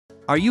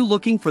Are you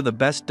looking for the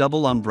best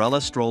double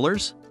umbrella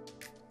strollers?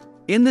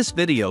 In this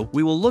video,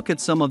 we will look at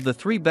some of the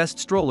 3 best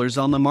strollers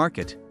on the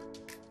market.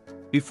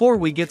 Before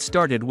we get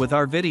started with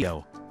our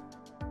video,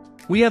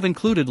 we have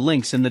included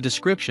links in the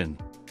description,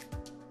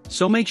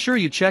 so make sure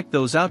you check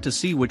those out to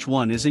see which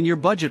one is in your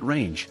budget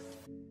range.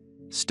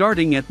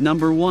 Starting at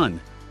number 1.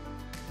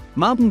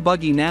 Mountain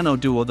Buggy Nano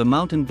Duo. The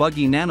Mountain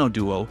Buggy Nano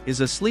Duo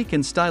is a sleek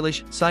and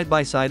stylish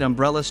side-by-side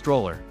umbrella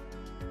stroller.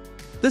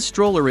 This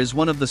stroller is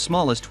one of the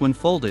smallest when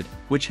folded,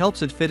 which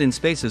helps it fit in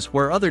spaces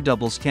where other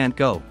doubles can't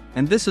go,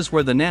 and this is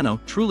where the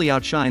Nano truly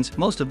outshines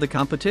most of the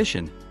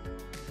competition.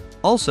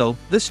 Also,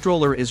 this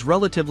stroller is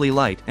relatively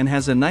light and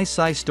has a nice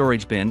size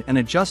storage bin and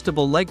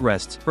adjustable leg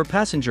rests for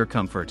passenger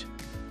comfort.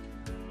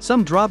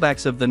 Some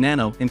drawbacks of the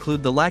Nano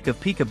include the lack of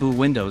peekaboo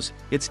windows,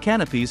 its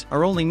canopies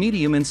are only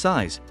medium in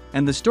size,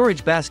 and the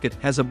storage basket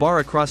has a bar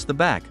across the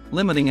back,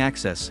 limiting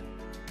access.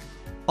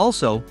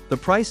 Also, the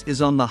price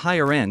is on the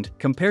higher end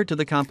compared to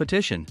the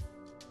competition.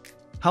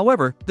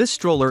 However, this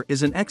stroller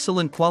is an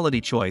excellent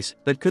quality choice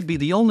that could be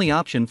the only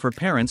option for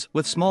parents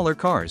with smaller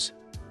cars.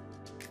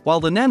 While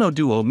the Nano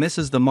Duo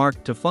misses the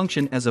mark to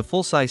function as a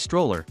full-size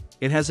stroller,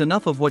 it has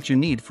enough of what you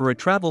need for a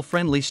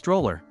travel-friendly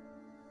stroller.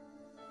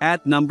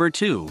 At number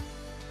 2.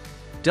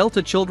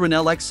 Delta Children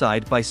LX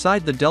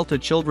Side-by-Side. The Delta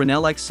Children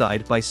LX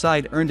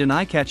Side-by-Side earned an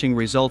eye-catching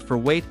result for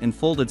weight and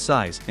folded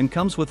size and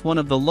comes with one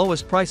of the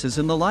lowest prices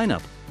in the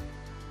lineup.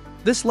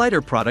 This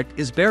lighter product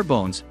is bare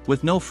bones,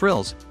 with no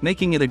frills,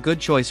 making it a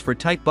good choice for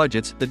tight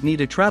budgets that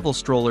need a travel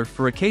stroller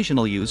for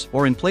occasional use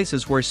or in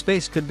places where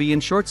space could be in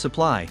short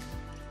supply.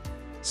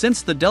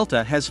 Since the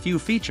Delta has few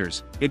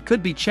features, it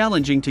could be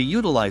challenging to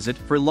utilize it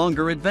for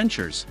longer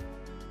adventures.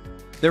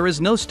 There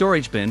is no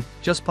storage bin,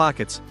 just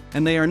pockets,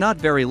 and they are not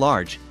very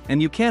large,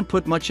 and you can't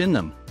put much in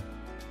them.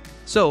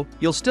 So,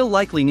 you'll still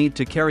likely need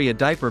to carry a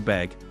diaper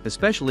bag,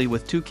 especially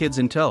with 2 kids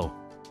in tow.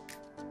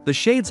 The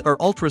shades are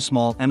ultra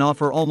small and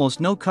offer almost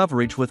no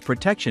coverage with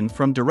protection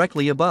from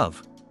directly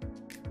above.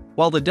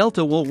 While the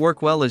Delta won't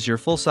work well as your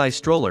full-size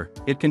stroller,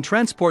 it can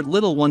transport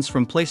little ones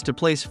from place to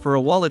place for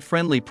a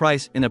wallet-friendly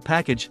price in a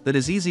package that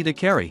is easy to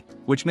carry,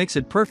 which makes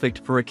it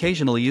perfect for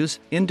occasional use,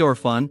 indoor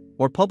fun,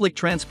 or public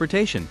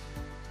transportation.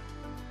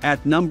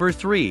 At number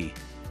 3.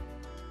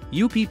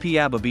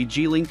 UPPAbaby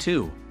G-Link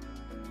 2.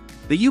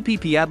 The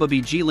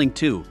UPPAbaby G-Link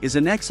 2 is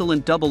an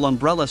excellent double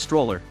umbrella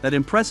stroller that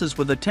impresses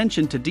with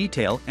attention to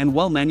detail and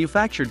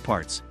well-manufactured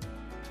parts.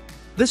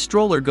 This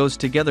stroller goes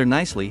together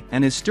nicely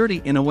and is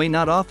sturdy in a way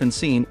not often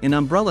seen in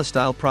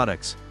umbrella-style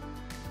products.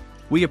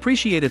 We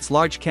appreciate its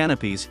large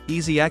canopies,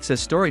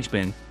 easy-access storage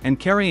bin, and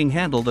carrying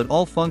handle that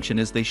all function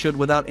as they should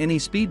without any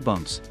speed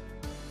bumps.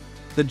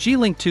 The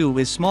G-Link 2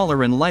 is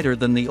smaller and lighter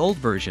than the old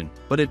version,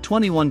 but at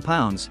 21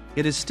 pounds,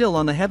 it is still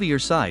on the heavier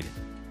side.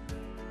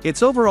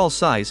 Its overall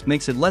size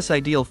makes it less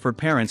ideal for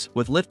parents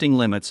with lifting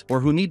limits or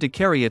who need to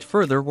carry it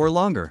further or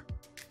longer.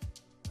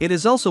 It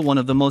is also one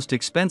of the most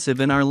expensive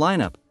in our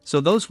lineup,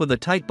 so those with a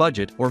tight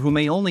budget or who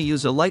may only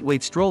use a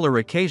lightweight stroller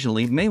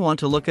occasionally may want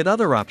to look at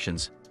other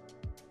options.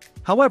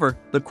 However,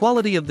 the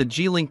quality of the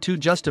G-Link 2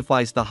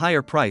 justifies the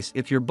higher price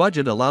if your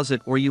budget allows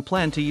it or you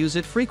plan to use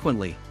it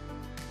frequently.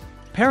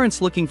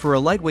 Parents looking for a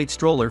lightweight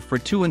stroller for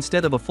 2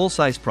 instead of a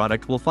full-size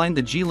product will find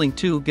the G-Link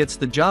 2 gets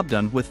the job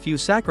done with few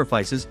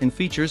sacrifices in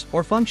features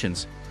or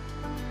functions.